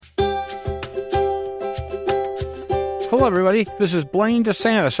Hello, everybody. This is Blaine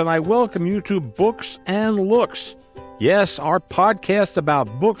DeSantis, and I welcome you to Books and Looks. Yes, our podcast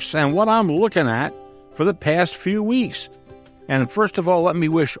about books and what I'm looking at for the past few weeks. And first of all, let me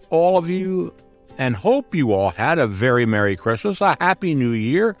wish all of you and hope you all had a very Merry Christmas, a Happy New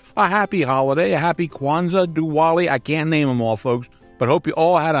Year, a Happy Holiday, a Happy Kwanzaa, Diwali. I can't name them all, folks, but hope you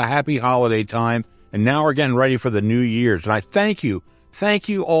all had a happy holiday time. And now we're getting ready for the New Year's. And I thank you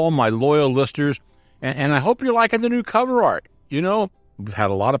all my loyal listeners. And I hope you're liking the new cover art. You know, we've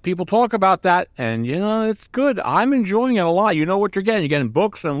had a lot of people talk about that, and, you know, it's good. I'm enjoying it a lot. You know what you're getting. You're getting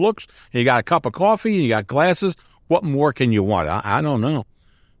books and looks, and you got a cup of coffee, and you got glasses. What more can you want? I don't know.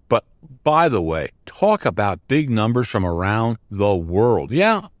 But, by the way, talk about big numbers from around the world.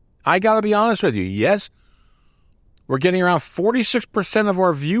 Yeah, I got to be honest with you. Yes, we're getting around 46% of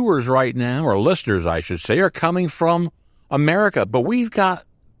our viewers right now, or listeners, I should say, are coming from America. But we've got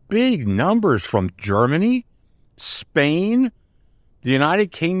big numbers from Germany, Spain, the United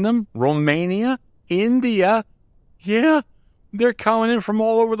Kingdom, Romania, India. Yeah, they're coming in from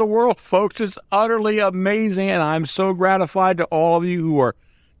all over the world, folks. It's utterly amazing, and I'm so gratified to all of you who are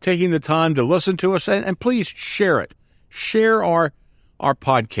taking the time to listen to us. And please share it. Share our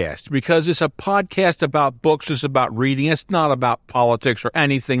podcast, because it's a podcast about books. It's about reading. It's not about politics or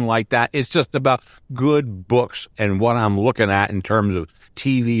anything like that. It's just about good books and what I'm looking at in terms of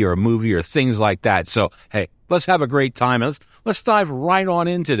TV or a movie or things like that. So, hey, let's have a great time. Let's dive right on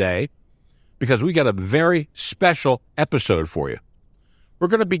in today, because we got a very special episode for you. We're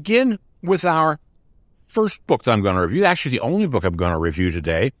going to begin with our first book that I'm going to review. Actually, the only book I'm going to review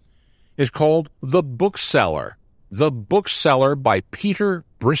today is called The Bookseller. The Bookseller by Peter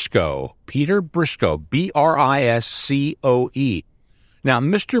Briscoe. Peter Briscoe, Briscoe. Now,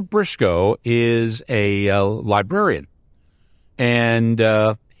 Mr. Briscoe is a librarian,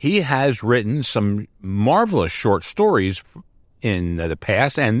 and he has written some marvelous short stories in the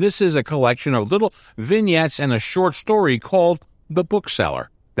past, and this is a collection of little vignettes and a short story called The Bookseller.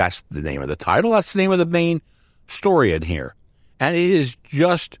 That's the name of the title. That's the name of the main story in here, and it is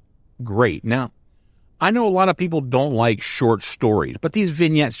just great. Now, I know a lot of people don't like short stories, but these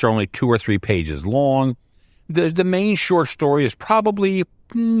vignettes are only 2 or 3 pages long. The main short story is probably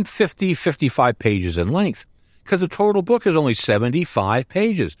 50, 55 pages in length, because the total book is only 75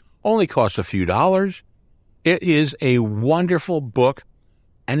 pages. Only costs a few dollars. It is a wonderful book,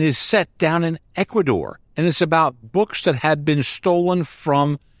 and is set down in Ecuador. And it's about books that had been stolen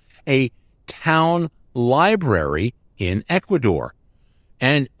from a town library in Ecuador.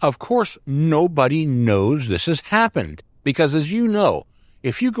 And, of course, nobody knows this has happened, because, as you know,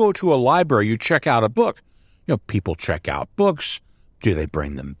 if you go to a library, you check out a book. You know, people check out books. Do they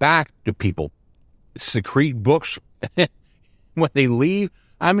bring them back? Do people secrete books when they leave?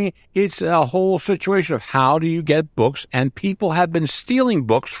 I mean, it's a whole situation of how do you get books, and people have been stealing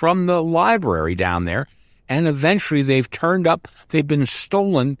books from the library down there, and eventually they've turned up, they've been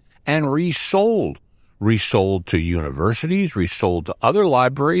stolen and resold. Resold to universities, resold to other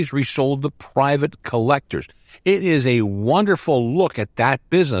libraries, resold to private collectors. It is a wonderful look at that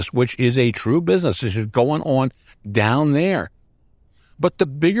business, which is a true business. This is going on down there. But the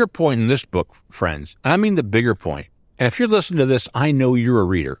bigger point in this book, friends, I mean the bigger point, and if you're listening to this, I know you're a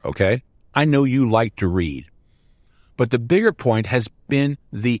reader, okay? I know you like to read. But the bigger point has been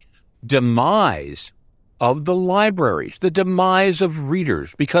the demise of the libraries, the demise of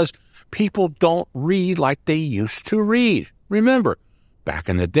readers, because people don't read like they used to read. Remember, back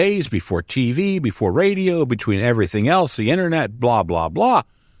in the days before TV, before radio, between everything else, the internet, blah, blah, blah,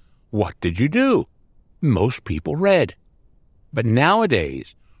 what did you do? Most people read. But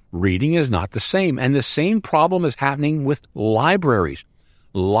nowadays, reading is not the same, and the same problem is happening with libraries.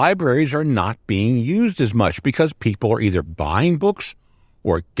 Libraries are not being used as much because people are either buying books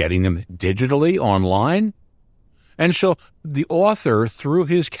or getting them digitally online. And so the author, through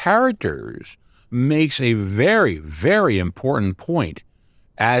his characters, makes a very, very important point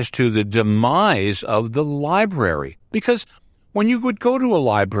as to the demise of the library. Because when you would go to a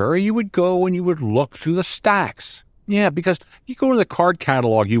library, you would go and you would look through the stacks. Yeah, because you go to the card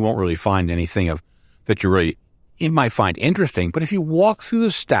catalog, you won't really find anything that you might find interesting. But if you walk through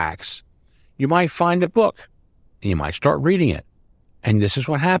the stacks, you might find a book, and you might start reading it. And this is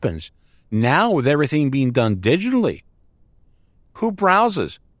what happens. Now, with everything being done digitally, who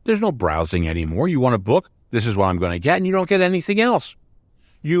browses? There's no browsing anymore. You want a book? This is what I'm going to get, and you don't get anything else.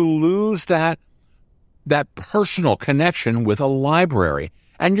 You lose that personal connection with a library,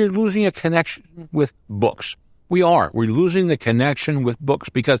 and you're losing a connection with books. We're losing the connection with books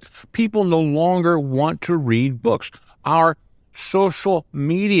because people no longer want to read books. Our social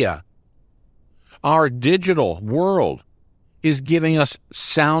media Our digital world is giving us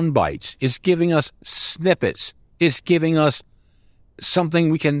sound bites. It's giving us snippets. It's giving us something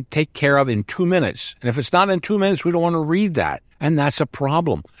we can take care of in 2 minutes. And if it's not in 2 minutes, we don't want to read that. And that's a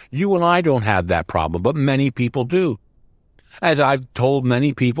problem. You and I don't have that problem, but many people do. As I've told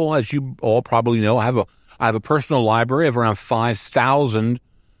many people, as you all probably know, I have a personal library of around 5,000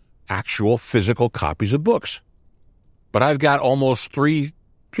 actual physical copies of books. But I've got almost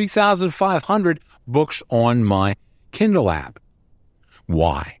 3,500 books on my Kindle app.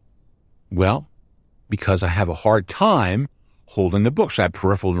 Why? Well, because I have a hard time holding the books. I have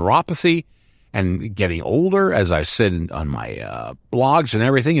peripheral neuropathy, and getting older, as I said on my blogs and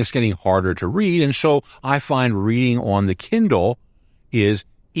everything, it's getting harder to read. And so I find reading on the Kindle is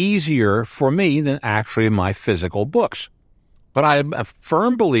easier for me than actually my physical books. But I'm a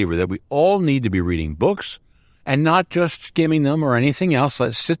firm believer that we all need to be reading books and not just skimming them or anything else.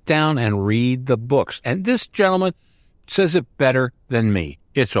 Let's sit down and read the books. And this gentleman says it better than me.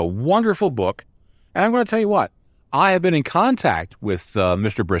 It's a wonderful book. And I'm going to tell you what, I have been in contact with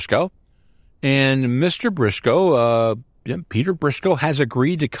Mr. Briscoe. And Mr. Briscoe, Peter Briscoe, has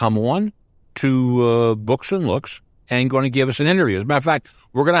agreed to come on to Books and Looks and going to give us an interview. As a matter of fact,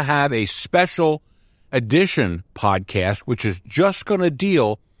 we're going to have a special edition podcast, which is just going to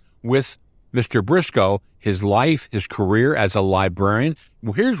deal with Mr. Briscoe, his life, his career as a librarian.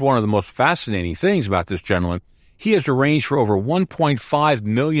 Well, here's one of the most fascinating things about this gentleman. He has arranged for over 1.5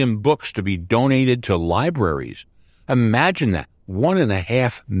 million books to be donated to libraries. Imagine that.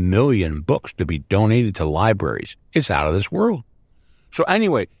 1.5 million books to be donated to libraries. It's out of this world. So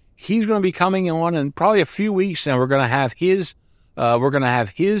anyway, he's going to be coming on in probably a few weeks, and we're going to have his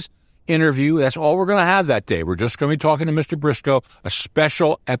interview. That's all we're going to have that day. We're just going to be talking to Mr. Briscoe, a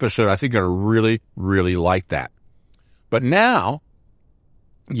special episode. I think you're going to really, really like that. But now,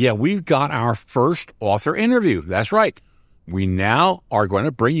 we've got our first author interview. That's right. We now are going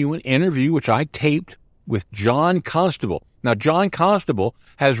to bring you an interview which I taped with John Constable. Now, John Constable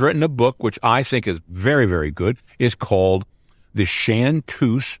has written a book which I think is very, very good. It's called The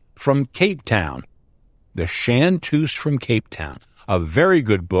Chanteuse from Cape Town. The Chanteuse from Cape Town. A very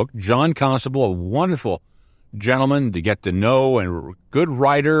good book. John Constable, a wonderful gentleman to get to know and good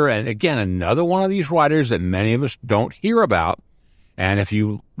writer. And again, another one of these writers that many of us don't hear about. And if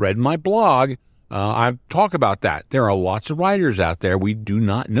you read my blog, I talk about that. There are lots of writers out there we do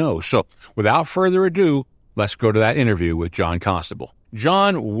not know. So without further ado, let's go to that interview with John Constable.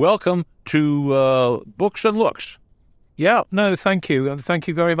 John, welcome to Books and Looks. Yeah, no, thank you. And thank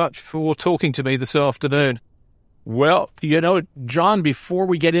you very much for talking to me this afternoon. Well, John, before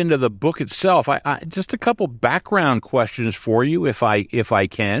we get into the book itself, I just a couple background questions for you, if I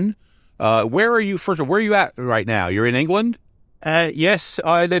can. Where are you, first of all, where are you at right now? You're in England? Yes,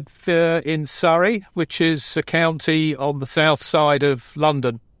 I live in Surrey, which is a county on the south side of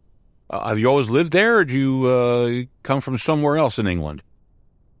London. Have you always lived there, or do you come from somewhere else in England?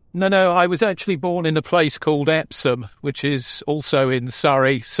 No, I was actually born in a place called Epsom, which is also in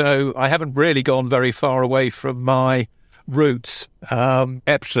Surrey, so I haven't really gone very far away from my roots.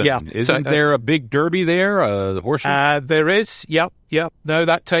 Epsom. Yeah. Isn't there a big derby there, the horses? There is, yep. No,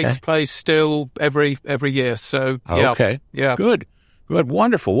 that takes place still every year, so yeah. Okay, yeah. Good,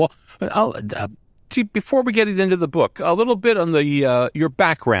 wonderful. Well, before we get into the book, a little bit on your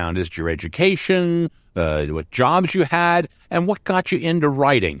background. Is your education, what jobs you had, and what got you into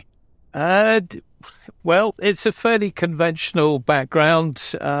writing? Well, it's a fairly conventional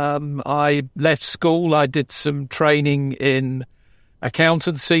background. I left school. I did some training in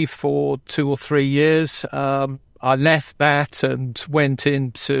accountancy for 2 or 3 years. I left that and went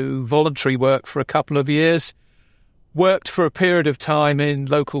into voluntary work for a couple of years. Worked for a period of time in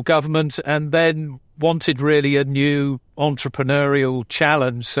local government and then wanted really a new entrepreneurial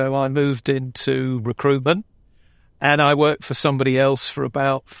challenge. So I moved into recruitment and I worked for somebody else for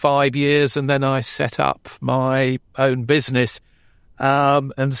about 5 years and then I set up my own business.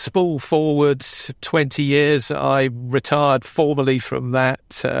 And spool forward 20 years, I retired formally from that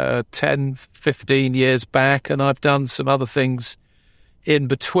 10, 15 years back, and I've done some other things in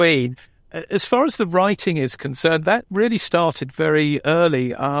between. As far as the writing is concerned, that really started very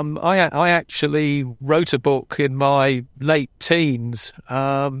early. I actually wrote a book in my late teens.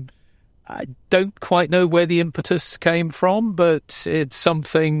 I don't quite know where the impetus came from, but it's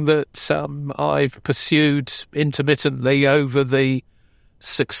something that I've pursued intermittently over the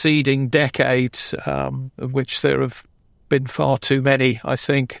succeeding decades, of which there have been far too many, I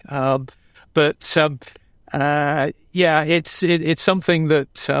think. Yeah, it's something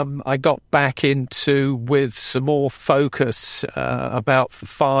that I got back into with some more focus about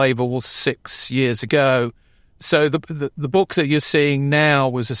 5 or 6 years ago. So the book that you're seeing now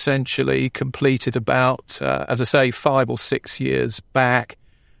was essentially completed about, as I say, 5 or 6 years back.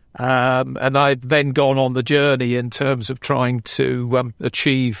 And I've then gone on the journey in terms of trying to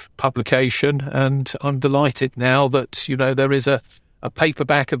achieve publication. And I'm delighted now that, there is a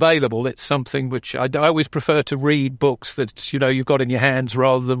paperback available. It's something which I always prefer to read books that, you've got in your hands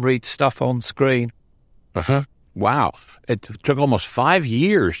rather than read stuff on screen. Uh-huh. Wow. It took almost 5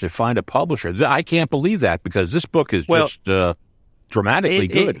 years to find a publisher. I can't believe that because this book is just dramatically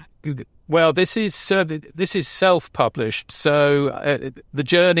good. Well, this is self-published. So the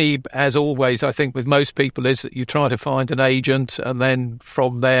journey, as always, I think with most people is that you try to find an agent and then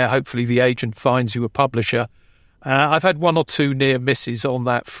from there, hopefully the agent finds you a publisher. I've had 1 or 2 near misses on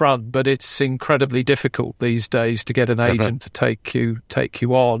that front, but it's incredibly difficult these days to get an agent to take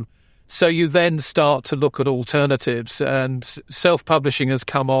you on. So you then start to look at alternatives, and self-publishing has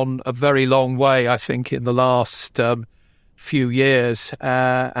come on a very long way, I think, in the last few years.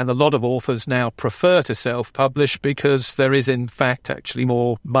 And a lot of authors now prefer to self-publish because there is, in fact, actually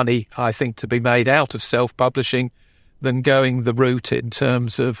more money, I think, to be made out of self-publishing than going the route in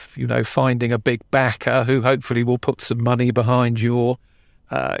terms of, finding a big backer who hopefully will put some money behind your,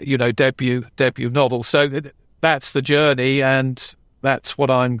 debut novel. So that's the journey, and that's what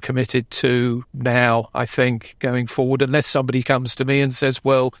I'm committed to now, I think, going forward, unless somebody comes to me and says,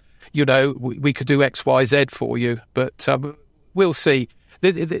 well, we could do X, Y, Z for you. But we'll see.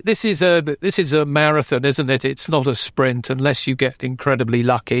 This is a marathon, isn't it? It's not a sprint unless you get incredibly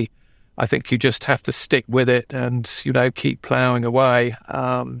lucky. I think you just have to stick with it and, keep ploughing away.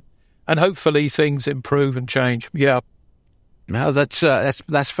 And hopefully things improve and change. Yeah. Now that's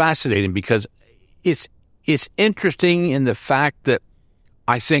fascinating because it's interesting in the fact that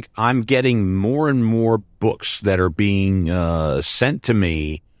I think I'm getting more and more books that are being sent to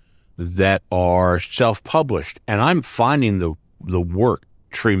me that are self-published, and I'm finding the work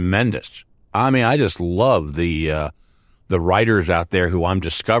tremendous. I mean, I just love the writers out there who I'm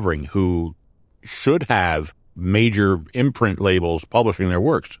discovering who should have major imprint labels publishing their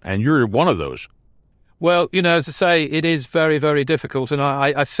works, and you're one of those. Well, as I say, it is very, very difficult, and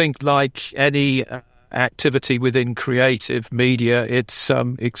I think like any activity within creative media, it's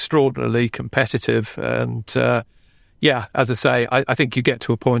extraordinarily competitive, and as I say, I think you get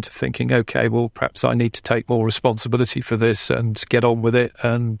to a point of thinking, okay, well, perhaps I need to take more responsibility for this and get on with it,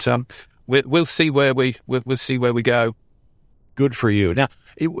 and we'll see where we'll see where we go. Good for you. Now,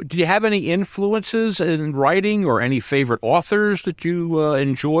 do you have any influences in writing or any favorite authors that you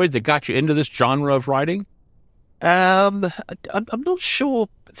enjoyed that got you into this genre of writing? I'm not sure.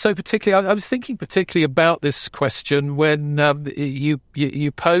 So particularly, I was thinking particularly about this question when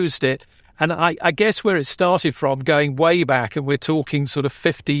you posed it. And I guess where it started from, going way back, and we're talking sort of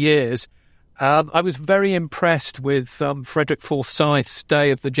 50 years, I was very impressed with Frederick Forsyth's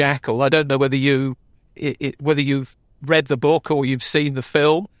Day of the Jackal. I don't know whether you've read the book or you've seen the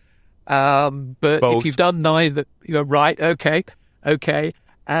film, but both. If you've done neither, right, okay.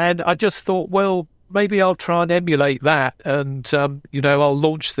 And I just thought, well, maybe I'll try and emulate that, and I'll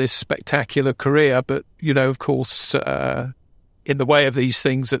launch this spectacular career. But of course, in the way of these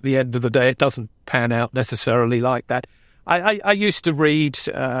things, at the end of the day, it doesn't pan out necessarily like that. I used to read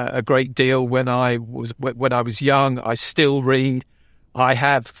a great deal when I was young. I still read. I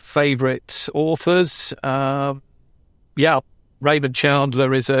have favourite authors. Raymond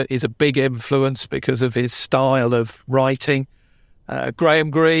Chandler is a big influence because of his style of writing. Graham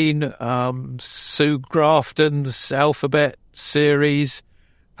Greene, Sue Grafton's Alphabet series,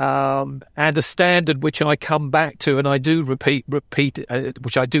 and a standard which I come back to and I do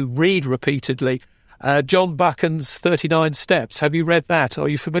which I do read repeatedly, John Buchan's 39 Steps. Have you read that? Are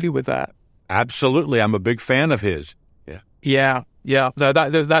you familiar with that? Absolutely. I'm a big fan of his. Yeah. No,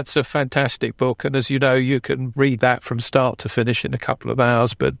 that's a fantastic book, and as you know, you can read that from start to finish in a couple of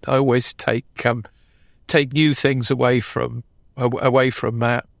hours. But I always take new things away from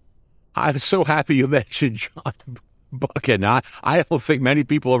that. I'm so happy you mentioned John Buchan. I don't think many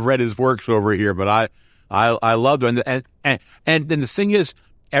people have read his works over here, but I loved it. And the thing is,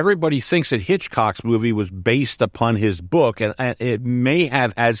 everybody thinks that Hitchcock's movie was based upon his book, and it may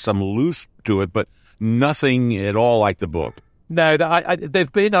have had some loose to it, but nothing at all like the book. No,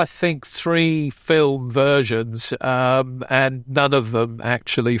 there've been, I think, 3 film versions, and none of them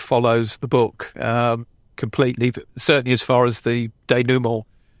actually follows the book completely. Certainly, as far as the denouement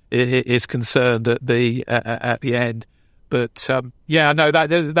is concerned at the end. But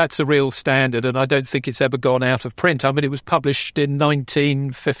that's a real standard, and I don't think it's ever gone out of print. I mean, it was published in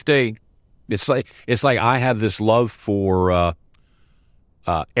 1915. It's like I have this love for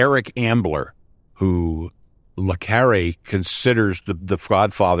Eric Ambler, who Le Carre considers the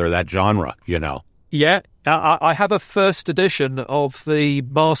godfather of that genre, you know. Yeah, I have a first edition of the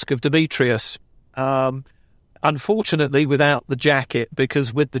Mask of Demetrius, unfortunately without the jacket,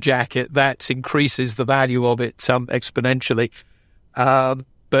 because with the jacket that increases the value of it exponentially.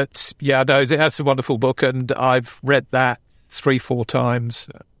 But yeah, no, that's a wonderful book, and I've read that 3-4 times.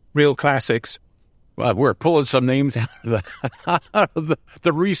 Real classics. Well, we're pulling some names out of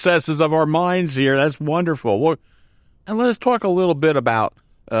the recesses of our minds here. That's wonderful. Well, and let's talk a little bit about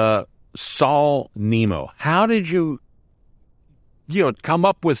Saul Nemo. How did you come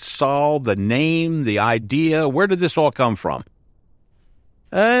up with Saul, the name, the idea? Where did this all come from?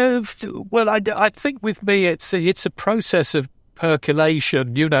 Well, I think with me it's a process of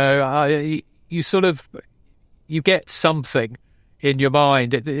percolation. You get something in your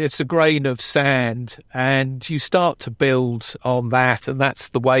mind. It's a grain of sand, and you start to build on that, and that's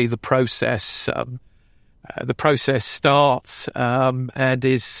the way the process starts and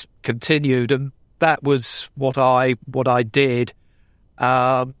is continued. And that was what I did,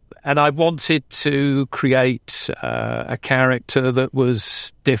 and I wanted to create a character that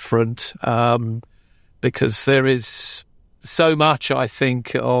was different, because there is so much, I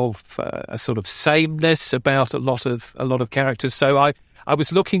think, of a sort of sameness about a lot of characters. So I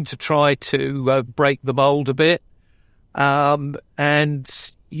was looking to try to break the mold a bit, and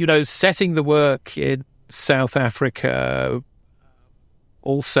setting the work in South Africa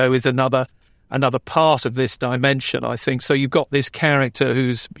also is another part of this dimension, I think. So you've got this character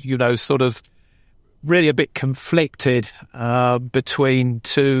who's sort of really a bit conflicted between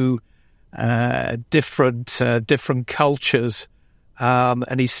two different cultures,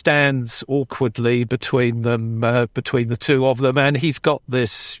 and he stands awkwardly between them, between the two of them, and he's got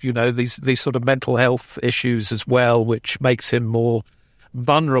this, these sort of mental health issues as well, which makes him more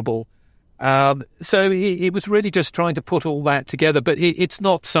vulnerable. So it was really just trying to put all that together, but it's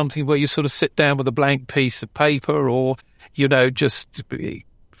not something where you sort of sit down with a blank piece of paper, or just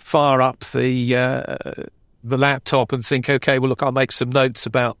fire up the laptop and think, okay, well, look, I'll make some notes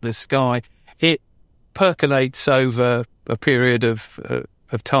about this guy. It percolates over a period of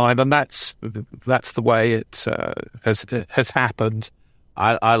time, and that's the way it has happened.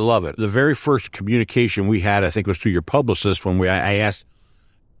 I love it. The very first communication we had, I think, was through your publicist when I asked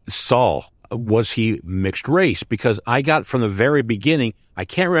Saul, was he mixed race? Because I got from the very beginning, I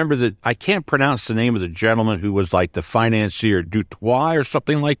can't pronounce the name of the gentleman who was like the financier, Dutoit or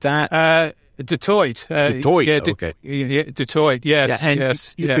something like that. Dutoit. Dutoit, okay. Dutoit, yes. Yeah,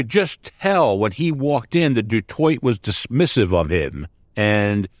 and you could just tell when he walked in that Dutoit was dismissive of him.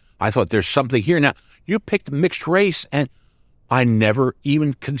 And I thought, there's something here. Now, you picked mixed race, and I never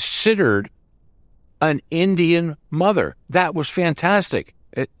even considered an Indian mother. That was fantastic.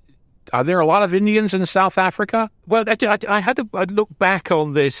 Are there a lot of Indians in South Africa? Well, I looked back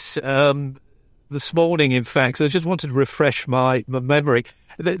on this this morning, in fact. So I just wanted to refresh my memory.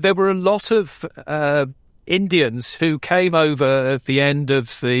 There were a lot of Indians who came over at the end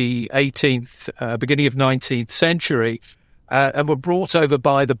of the 18th, beginning of 19th century, and were brought over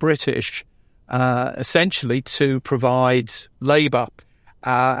by the British, essentially to provide labour.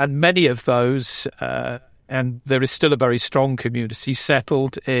 And many of those, and there is still a very strong community,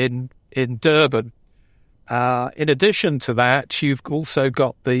 settled in Durban. In addition to that, you've also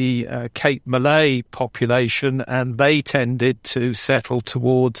got the Cape Malay population, and they tended to settle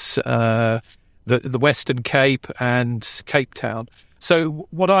towards the Western Cape and Cape Town. So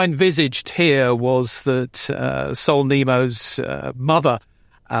what I envisaged here was that Saul Nemo's mother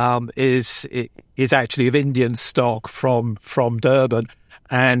is actually of Indian stock from Durban,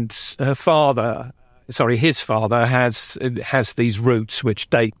 and his father has these roots which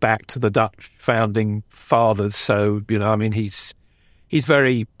date back to the Dutch founding fathers. So he's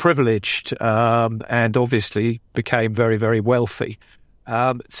very privileged, and obviously became very, very wealthy.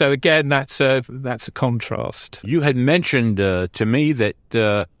 So again, that's a contrast. You had mentioned to me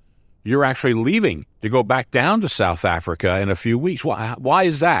that you're actually leaving to go back down to South Africa in a few weeks. Why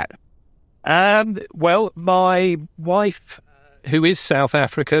is that? Well, my wife, who is South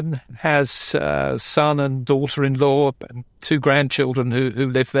African, has a son and daughter-in-law and 2 grandchildren who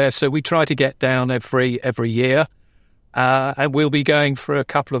live there. So we try to get down every year, and we'll be going for a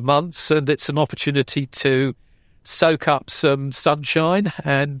couple of months. And it's an opportunity to soak up some sunshine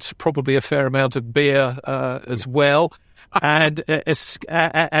and probably a fair amount of beer as well. and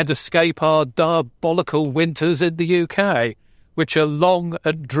escape our diabolical winters in the UK, which are long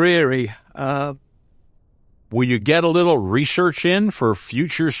and dreary. Will you get a little research in for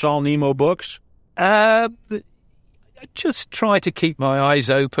future Saul Nemo books? Just try to keep my eyes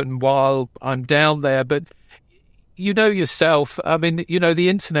open while I'm down there. But you know yourself, I mean, the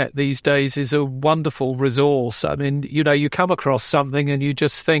internet these days is a wonderful resource. I mean, you come across something and you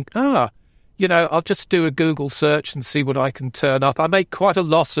just think, I'll just do a Google search and see what I can turn up. I make quite a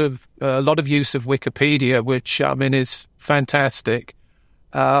lot of use of Wikipedia, which, I mean, is fantastic.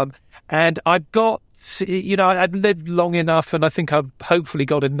 And I've got, I've lived long enough, and I think I've hopefully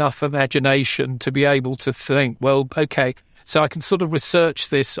got enough imagination to be able to think, well, okay, so I can sort of research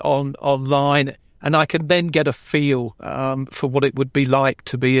this online, and I can then get a feel for what it would be like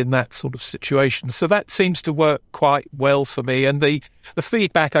to be in that sort of situation. So that seems to work quite well for me. And the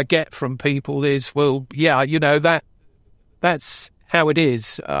feedback I get from people is, well, yeah, that's how it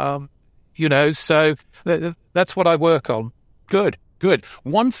is. So that's what I work on. Good.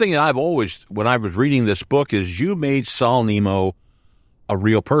 One thing that I've always, when I was reading this book, is you made Saul Nemo a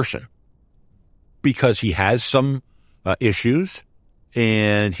real person, because he has some issues,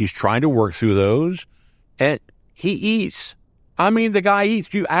 and he's trying to work through those, and he eats. I mean, the guy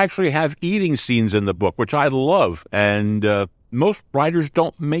eats. You actually have eating scenes in the book, which I love, and most writers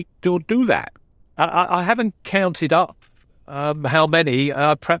don't do that. I haven't counted up how many.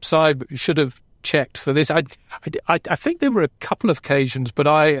 Perhaps I should have checked for this. I think there were a couple of occasions, but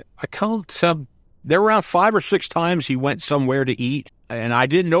I can't. There were around 5 or 6 times he went somewhere to eat, and I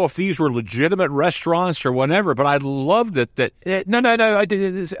didn't know if these were legitimate restaurants or whatever, but I loved it. No. I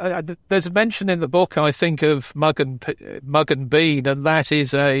did. There's a mention in the book, I think, of Mug and Bean, and that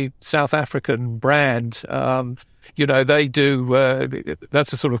is a South African brand. They do.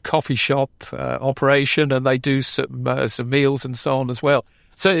 That's a sort of coffee shop operation, and they do some meals and so on as well.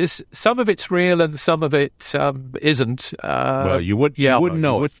 So some of it's real and some of it isn't. Well, you wouldn't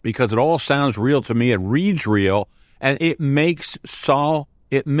know it, because it all sounds real to me. It reads real, and it makes Saul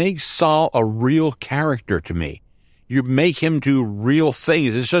a real character to me. You make him do real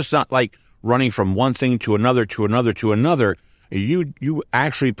things. It's just not like running from one thing to another to another to another. You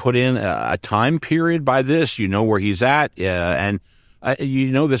actually put in a time period by this. You know where he's at, and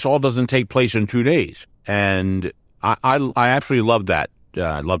this all doesn't take place in 2 days. And I absolutely love that.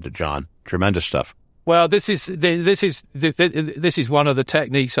 I loved it, John. Tremendous stuff. Well, this is one of the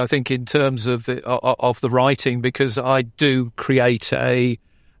techniques, I think, in terms of the writing, because I do create a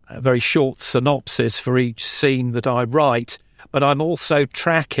very short synopsis for each scene that I write, but I'm also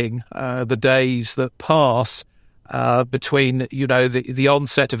tracking the days that pass between the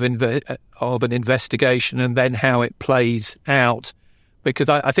onset of an investigation and then how it plays out, because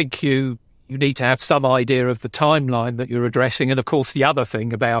I think you need to have some idea of the timeline that you're addressing. And, of course, the other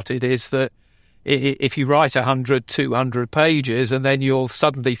thing about it is that if you write 100, 200 pages and then you're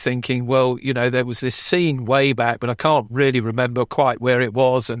suddenly thinking, well, there was this scene way back, but I can't really remember quite where it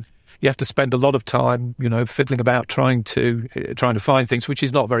was, and you have to spend a lot of time, fiddling about trying to find things, which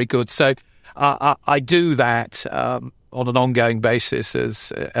is not very good. So I do that on an ongoing basis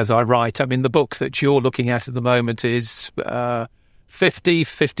as I write. I mean, the book that you're looking at the moment is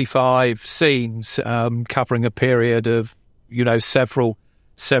 55 scenes covering a period of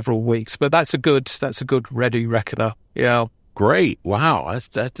several weeks, but that's a good ready reckoner. Yeah, great. Wow,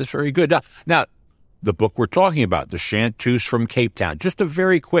 that's very good. Now, the book we're talking about, The Chanteuse from Cape Town. Just a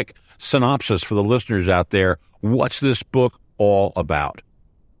very quick synopsis for the listeners out there. What's this book all about?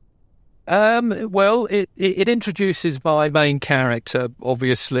 Well, it introduces my main character,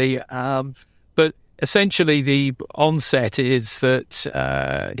 obviously, but essentially, the onset is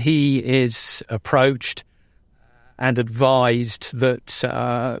that he is approached and advised that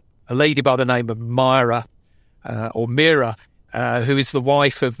a lady by the name of Mira, who is the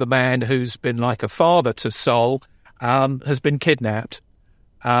wife of the man who's been like a father to Saul, has been kidnapped.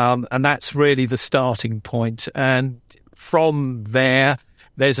 And that's really the starting point. And from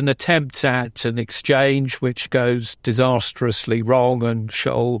there's an attempt at an exchange which goes disastrously wrong, and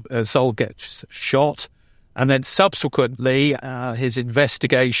Saul gets shot. And then subsequently, his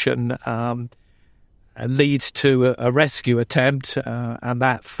investigation leads to a rescue attempt, and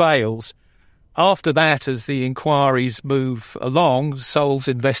that fails. After that, as the inquiries move along, Saul's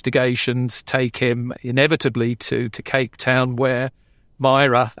investigations take him inevitably to Cape Town, where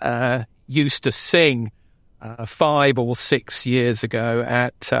Mira used to sing 5 or 6 years ago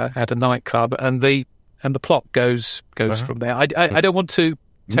at a nightclub, and the plot goes from there. I don't want to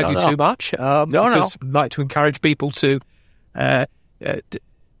tell you too much. Because I'd like to encourage people to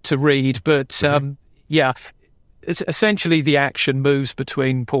read, but it's essentially the action moves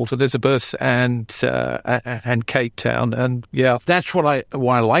between Port Elizabeth and Cape Town, and yeah, that's what I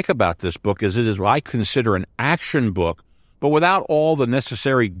like about this book. Is it is what I consider an action book, but without all the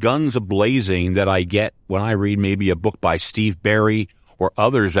necessary guns a-blazing that I get when I read maybe a book by Steve Berry or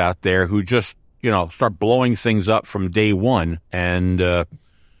others out there who just start blowing things up from day one, and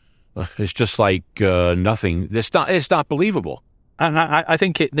it's just like nothing. It's not believable. And I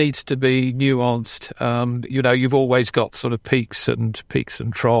think it needs to be nuanced. You've always got sort of peaks and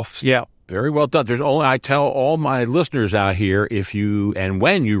troughs. Yeah. Very well done. I tell all my listeners out here,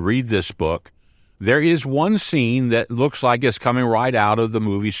 when you read this book, there is one scene that looks like it's coming right out of the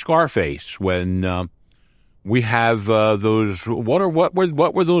movie Scarface when we have those.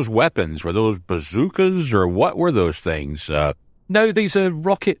 What were those weapons? Were those bazookas or what were those things? No, these are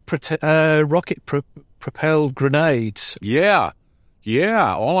rocket propelled grenades. Yeah.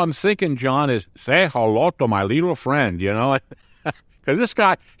 Yeah, all I'm thinking, John, is say hello to my little friend, because this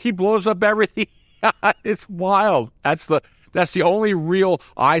guy, he blows up everything. It's wild. That's the only real,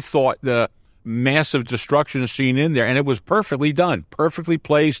 I thought, the massive destruction scene in there, and it was perfectly done, perfectly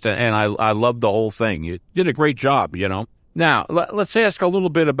placed, and I loved the whole thing. You did a great job, Now, let's ask a little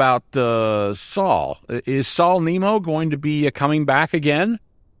bit about Saul. Is Saul Nemo going to be coming back again?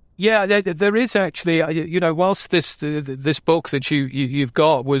 Yeah, there is actually, whilst this book that you've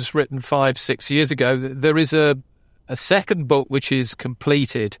got was written 5-6 years ago, there is a second book which is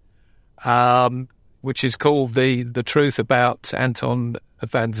completed, which is called The Truth About Anton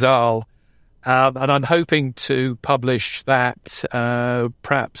van Zyl. And I'm hoping to publish that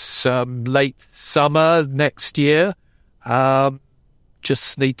perhaps late summer next year.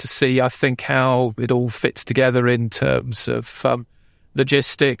 Just need to see, I think, how it all fits together in terms of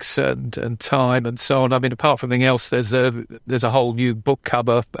logistics and time and so on. I mean, apart from anything else, there's a whole new book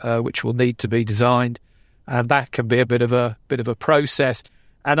cover which will need to be designed, and that can be a bit of a process.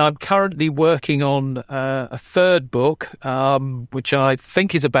 And I'm currently working on a third book, which I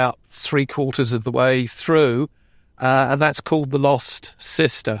think is about 3/4 of the way through, and that's called The Lost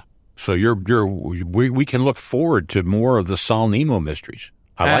Sister. So we can look forward to more of the Saul Nemo mysteries.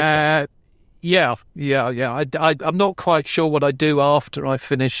 I like that. Yeah. I'm not quite sure what I do after I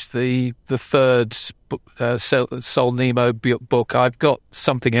finish the third Saul Nemo book. I've got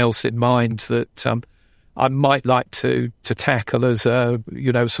something else in mind that I might like to tackle as a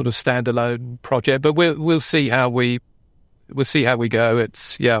sort of standalone project. But we'll see how we go.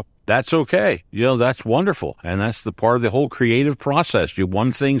 That's okay. That's wonderful, and that's the part of the whole creative process.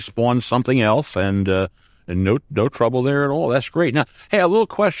 One thing spawns something else, and no trouble there at all. That's great. Now, hey, a little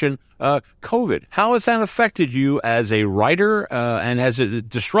question. COVID, how has that affected you as a writer, and has it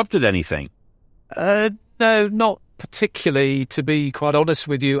disrupted anything? No, not particularly, to be quite honest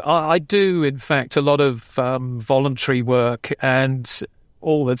with you. I do, in fact, a lot of voluntary work, and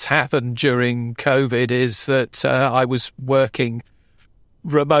all that's happened during COVID is that I was working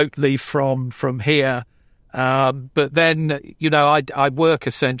remotely from here. But then, I work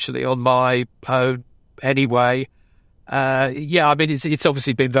essentially on my own anyway. I mean, it's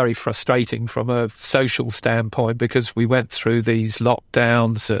obviously been very frustrating from a social standpoint because we went through these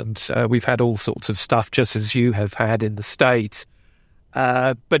lockdowns and we've had all sorts of stuff just as you have had in the States.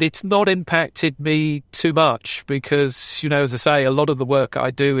 But it's not impacted me too much because, as I say, a lot of the work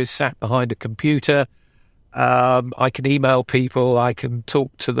I do is sat behind a computer. I can email people, I can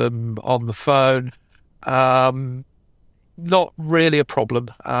talk to them on the phone. Not really a problem.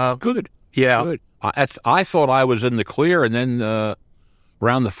 Good. Yeah. Good. I thought I was in the clear, and then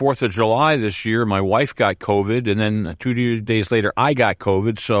around the 4th of July this year, my wife got COVID, and then 2 days later, I got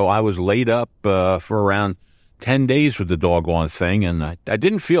COVID, so I was laid up for around 10 days with the doggone thing, and I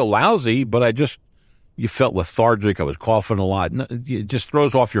didn't feel lousy, but you felt lethargic. I was coughing a lot. It just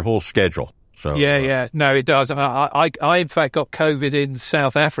throws off your whole schedule. So yeah. No, it does. I in fact got COVID in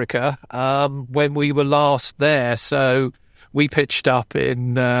South Africa when we were last there, so we pitched up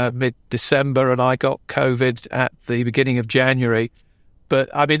in mid-December, and I got COVID at the beginning of January. But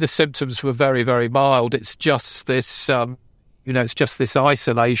I mean, the symptoms were very, very mild. It's just this, it's just this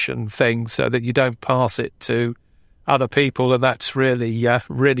isolation thing, so that you don't pass it to other people, and that's really,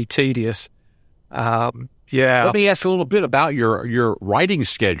 really tedious. Let me ask a little bit about your writing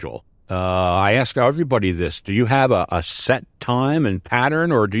schedule. I ask everybody this: do you have a set time and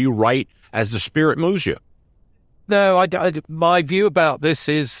pattern, or do you write as the spirit moves you? No, my view about this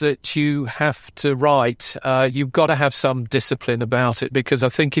is that you have to write. You've got to have some discipline about it, because I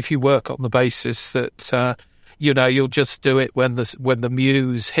think if you work on the basis that you'll just do it when the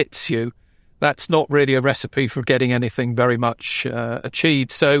muse hits you, that's not really a recipe for getting anything very much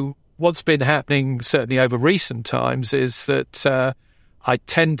achieved. So what's been happening certainly over recent times is that I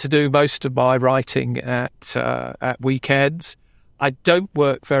tend to do most of my writing at weekends. I don't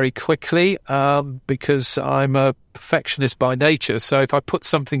work very quickly because I'm a perfectionist by nature. So if I put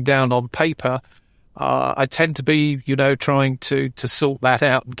something down on paper, I tend to be, trying to sort that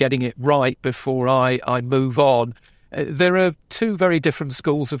out and getting it right before I move on. There are two very different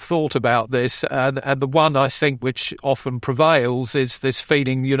schools of thought about this, and the one I think which often prevails is this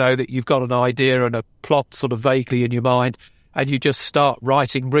feeling, that you've got an idea and a plot sort of vaguely in your mind, and you just start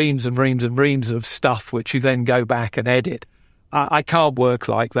writing reams and reams and reams of stuff which you then go back and edit. I can't work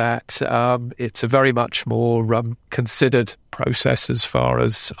like that. It's a very much more considered process as far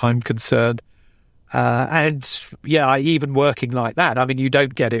as I'm concerned. Even working like that, I mean, you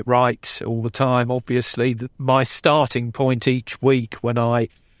don't get it right all the time, obviously. My starting point each week when I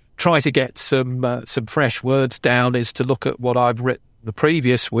try to get some fresh words down is to look at what I've written the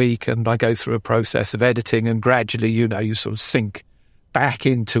previous week, and I go through a process of editing, and gradually, you sort of sink back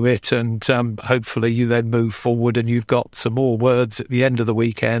into it, and hopefully you then move forward and you've got some more words at the end of the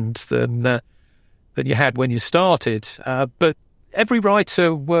weekend than you had when you started. But every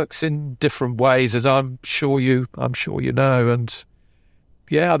writer works in different ways, as I'm sure you know. And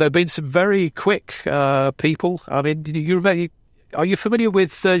yeah, there have been some very quick people. I mean, are you familiar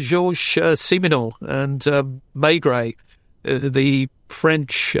with Georges Simenon and Maigret, the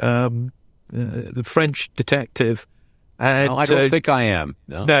French detective? And, I don't think I am.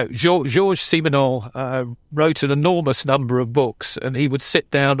 No, Georges Simenon wrote an enormous number of books, and he would sit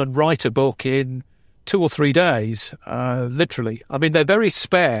down and write a book in 2 or 3 days, literally. I mean, they're very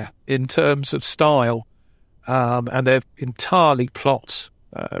spare in terms of style, and they're entirely plot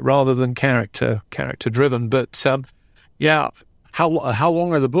rather than character driven. But yeah. How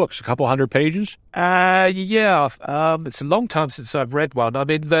long are the books? A couple hundred pages? It's a long time since I've read one. I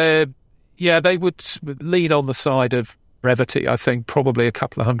mean, they would lean on the side of brevity, I think, probably a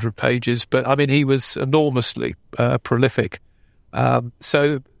couple of 100 pages. But, I mean, he was enormously prolific.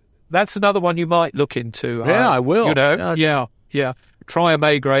 So that's another one you might look into. Yeah, I will. Yeah. Try a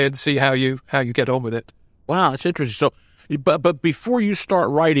Maigret and see how you get on with it. Wow, that's interesting. So, but before you start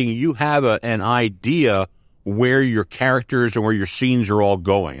writing, you have an idea where your characters and where your scenes are all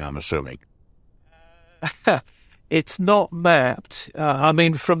going, I'm assuming. It's not mapped. I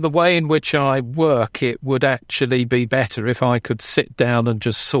mean, from the way in which I work, it would actually be better if I could sit down and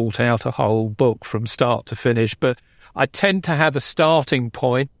just sort out a whole book from start to finish. But I tend to have a starting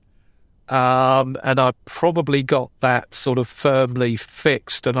point, and I've probably got that sort of firmly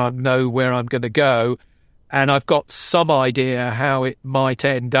fixed, and I know where I'm going to go. And I've got some idea how it might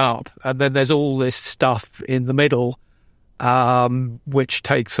end up. And then there's all this stuff in the middle, which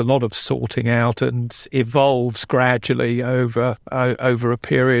takes a lot of sorting out and evolves gradually over a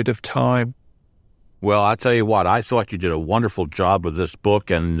period of time. Well, I'll tell you what, I thought you did a wonderful job with this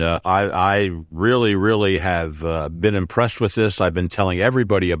book, and I really, really have been impressed with this. I've been telling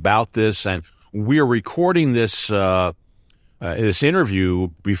everybody about this, and we're recording this this interview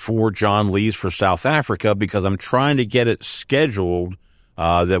before John leaves for South Africa because I'm trying to get it scheduled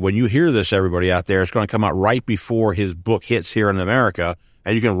that when you hear this, everybody out there, it's going to come out right before his book hits here in America,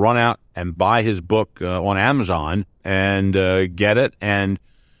 and you can run out and buy his book on Amazon and get it, and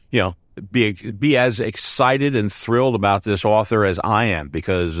be as excited and thrilled about this author as I am,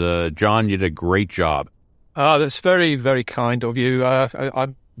 because John, you did a great job. That's very, very kind of you.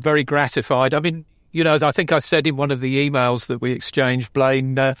 I'm very gratified. I mean, as I think I said in one of the emails that we exchanged,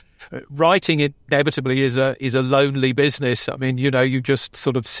 Blaine, writing inevitably is a lonely business. I mean, you just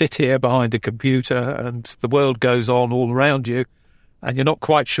sort of sit here behind a computer and the world goes on all around you, and you're not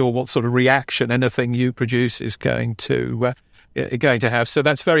quite sure what sort of reaction anything you produce is going to have. So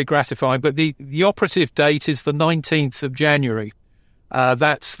that's very gratifying. But the operative date is the 19th of January.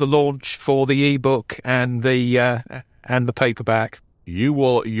 That's the launch for the ebook and the paperback.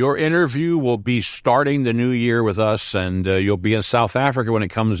 Your interview will be starting the new year with us, and you'll be in South Africa when it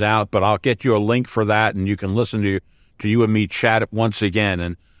comes out, but I'll get you a link for that, and you can listen to you and me chat once again.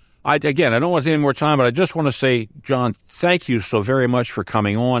 And I don't want to take any more time, but I just want to say, John, thank you so very much for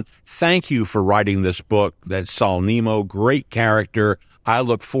coming on. Thank you for writing this book. That's Saul Nemo, great character. I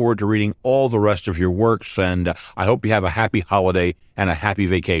look forward to reading all the rest of your works, and I hope you have a happy holiday and a happy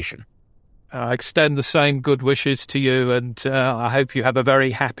vacation. I extend the same good wishes to you, and I hope you have a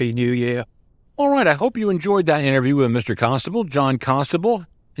very happy new year. All right, I hope you enjoyed that interview with Mr. Constable, John Constable.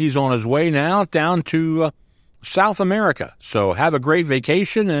 He's on his way now down to South America. So have a great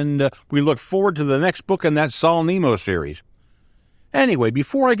vacation, and we look forward to the next book in that Saul Nemo series. Anyway,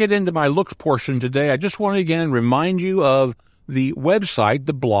 before I get into my looks portion today, I just want to again remind you of the website,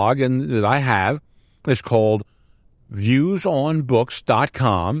 the blog that I have is called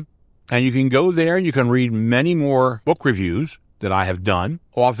viewsonbooks.com. And you can go there and you can read many more book reviews that I have done,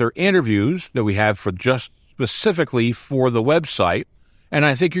 author interviews that we have for just specifically for the website. And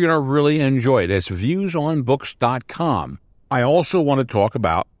I think you're going to really enjoy it. It's viewsonbooks.com. I also want to talk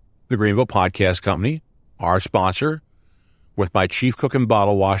about the Greenville Podcast Company, our sponsor, with my chief cook and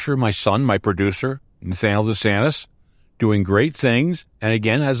bottle washer, my son, my producer, Nathaniel DeSantis, doing great things. And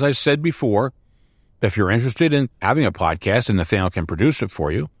again, as I said before, if you're interested in having a podcast and Nathaniel can produce it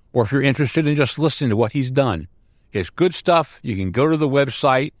for you, or if you're interested in just listening to what he's done, it's good stuff. You can go to the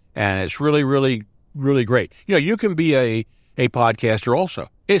website, and it's really, really, really great. You can be a podcaster also.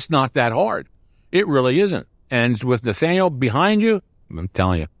 It's not that hard. It really isn't. And with Nathaniel behind you, I'm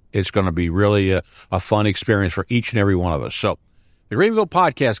telling you, it's going to be really a fun experience for each and every one of us. So, the Greenville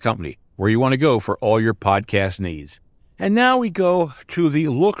Podcast Company, where you want to go for all your podcast needs. And now we go to the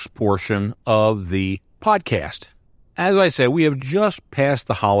looks portion of the podcast. As I said, we have just passed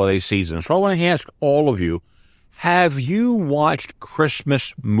the holiday season, so I want to ask all of you, have you watched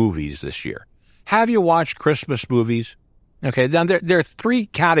Christmas movies this year? Have you watched Christmas movies? Okay, now there are three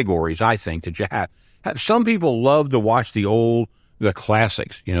categories, I think, that you have. Some people love to watch the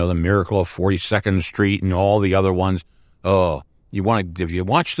classics, The Miracle of 42nd Street and all the other ones. Oh, have you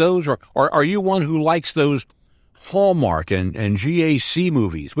watched those? Or are you one who likes those Hallmark and GAC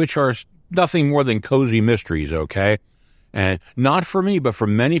movies, which are nothing more than cozy mysteries, okay? And not for me, but for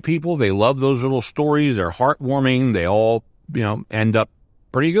many people, they love those little stories. They're heartwarming. They all, end up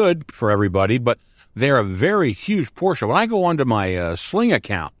pretty good for everybody, but they're a very huge portion. When I go onto my Sling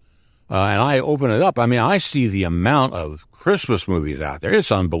account and I open it up, I see the amount of Christmas movies out there.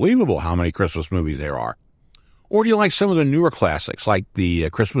 It's unbelievable how many Christmas movies there are. Or do you like some of the newer classics, like the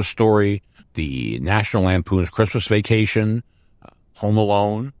Christmas Story, the National Lampoon's Christmas Vacation, Home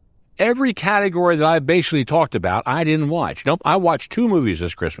Alone? Every category that I basically talked about, I didn't watch. Nope, I watched 2 movies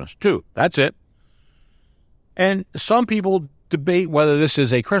this Christmas. 2. That's it. And some people debate whether this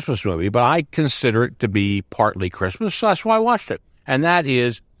is a Christmas movie, but I consider it to be partly Christmas, so that's why I watched it. And that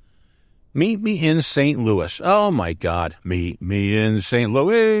is Meet Me in St. Louis. Oh, my God. Meet me in St.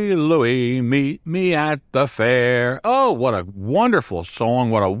 Louis, Louis, meet me at the fair. Oh, what a wonderful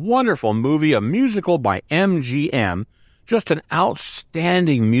song. What a wonderful movie. A musical by MGM. Just an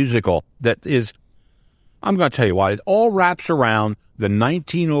outstanding musical that is, I'm going to tell you why. It all wraps around the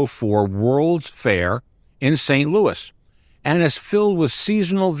 1904 World's Fair in St. Louis. And it's filled with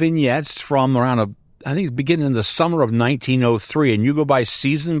seasonal vignettes from around I think it's beginning in the summer of 1903, and you go by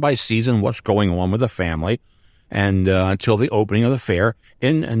season what's going on with the family, and until the opening of the fair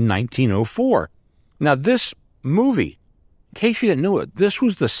in 1904. Now, this movie, in case you didn't know it, this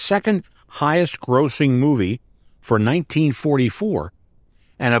was the second highest grossing movie for 1944.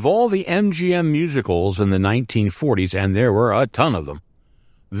 And of all the MGM musicals in the 1940s, and there were a ton of them,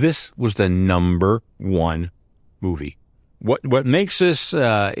 this was the number one movie. What makes this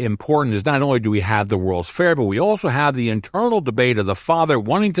important is not only do we have the World's Fair, but we also have the internal debate of the father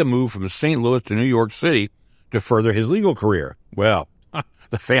wanting to move from St. Louis to New York City to further his legal career. Well,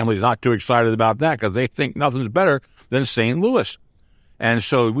 the family's not too excited about that because they think nothing's better than St. Louis. And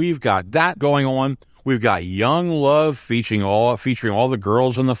so we've got that going on. We've got Young Love featuring all the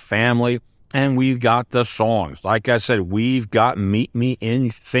girls in the family. And we've got the songs. Like I said, we've got Meet Me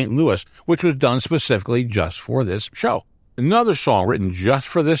in St. Louis, which was done specifically just for this show. Another song written just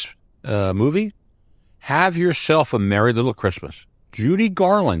for this movie, Have Yourself a Merry Little Christmas. Judy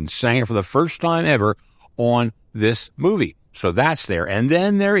Garland sang it for the first time ever on this movie. So that's there. And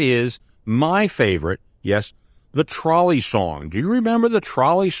then there is my favorite, yes, the trolley song. Do you remember the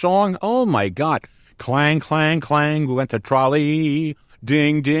trolley song? Oh, my God. Clang, clang, clang, went the trolley.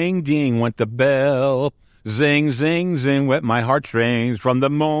 Ding, ding, ding, went the bell. Zing, zing, zing, went my heartstrings. From the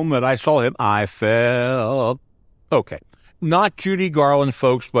moment I saw him, I fell. Okay. Not Judy Garland,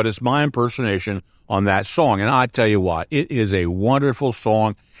 folks, but it's my impersonation on that song. And I tell you what, it is a wonderful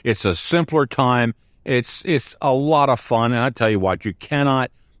song. It's a simpler time. It's a lot of fun. And I tell you what, you cannot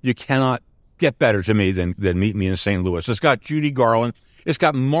get better to me than Meet Me in St. Louis. It's got Judy Garland. It's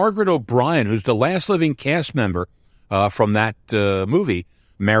got Margaret O'Brien, who's the last living cast member from that movie.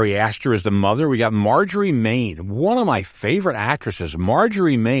 Mary Astor is the mother. We got Marjorie Main, one of my favorite actresses,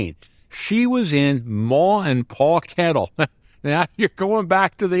 Marjorie Main. She was in Ma and Pa Kettle. Now, you're going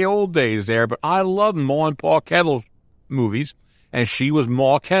back to the old days there, but I love Ma and Pa Kettle's movies, and she was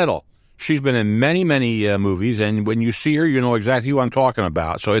Ma Kettle. She's been in many, many movies, and when you see her, you know exactly who I'm talking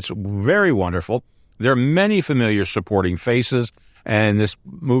about. So it's very wonderful. There are many familiar supporting faces in this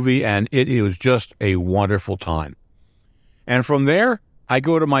movie, and it was just a wonderful time. And from there, I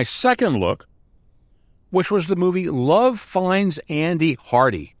go to my second look, which was the movie Love Finds Andy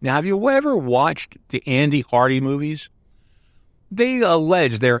Hardy. Now, have you ever watched the Andy Hardy movies? They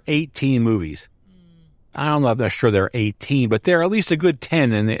allege they're 18 movies. I don't know, I'm not sure they're 18, but they're at least a good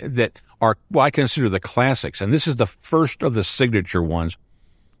 10 that are what I consider the classics. And this is the first of the signature ones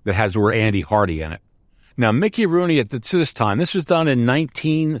that has the word Andy Hardy in it. Now, Mickey Rooney at this time, this was done in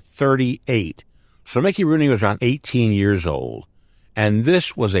 1938. So Mickey Rooney was around 18 years old. And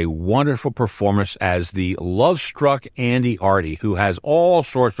this was a wonderful performance as the love-struck Andy Hardy, who has all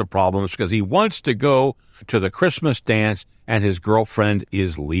sorts of problems because he wants to go to the Christmas dance and his girlfriend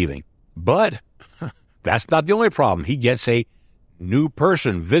is leaving. But that's not the only problem. He gets a new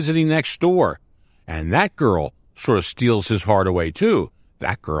person visiting next door, and that girl sort of steals his heart away too.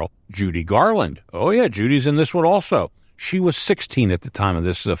 That girl, Judy Garland. Oh, yeah, Judy's in this one also. She was 16 at the time of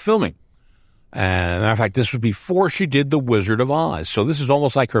this filming. And matter of fact, this was before she did The Wizard of Oz. So this is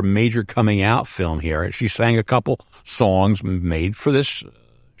almost like her major coming out film here. She sang a couple songs made for this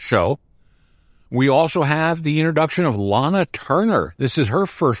show. We also have the introduction of Lana Turner. This is her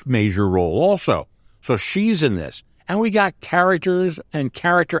first major role also. So she's in this. And we got characters and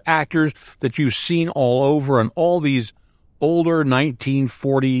character actors that you've seen all over in all these older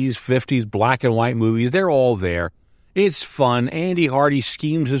 1940s, 50s black and white movies. They're all there. It's fun. Andy Hardy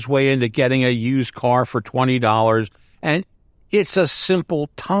schemes his way into getting a used car for $20, and it's a simple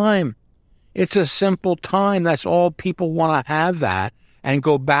time. It's a simple time. That's all people want to have that and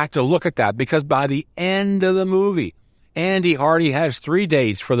go back to look at that, because by the end of the movie, Andy Hardy has 3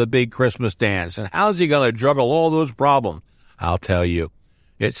 dates for the big Christmas dance, and how's he going to juggle all those problems? I'll tell you.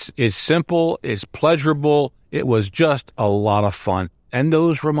 It's simple. It's pleasurable. It was just a lot of fun, and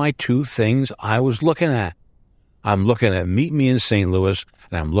those were my two things I was looking at. I'm looking at Meet Me in St. Louis,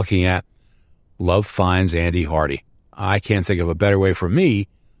 and I'm looking at Love Finds Andy Hardy. I can't think of a better way for me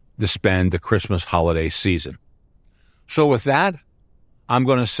to spend the Christmas holiday season. So with that, I'm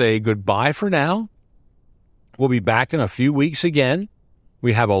going to say goodbye for now. We'll be back in a few weeks again.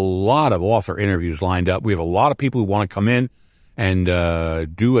 We have a lot of author interviews lined up. We have a lot of people who want to come in and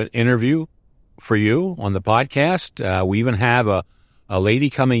do an interview for you on the podcast. We even have a lady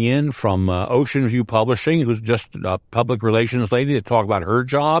coming in from Ocean View Publishing, who's just a public relations lady, to talk about her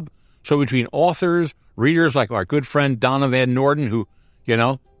job. So between authors, readers like our good friend Donna Van Norden, who,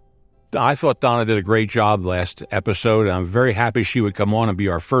 I thought Donna did a great job last episode. I'm very happy she would come on and be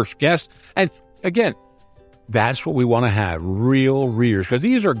our first guest. And again, that's what we want to have, real readers, because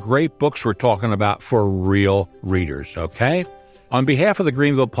these are great books we're talking about for real readers, okay? On behalf of the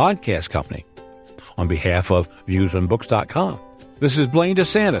Greenville Podcast Company, on behalf of viewsonbooks.com, this is Blaine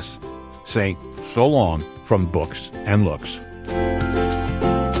DeSantis saying so long from Books and Looks.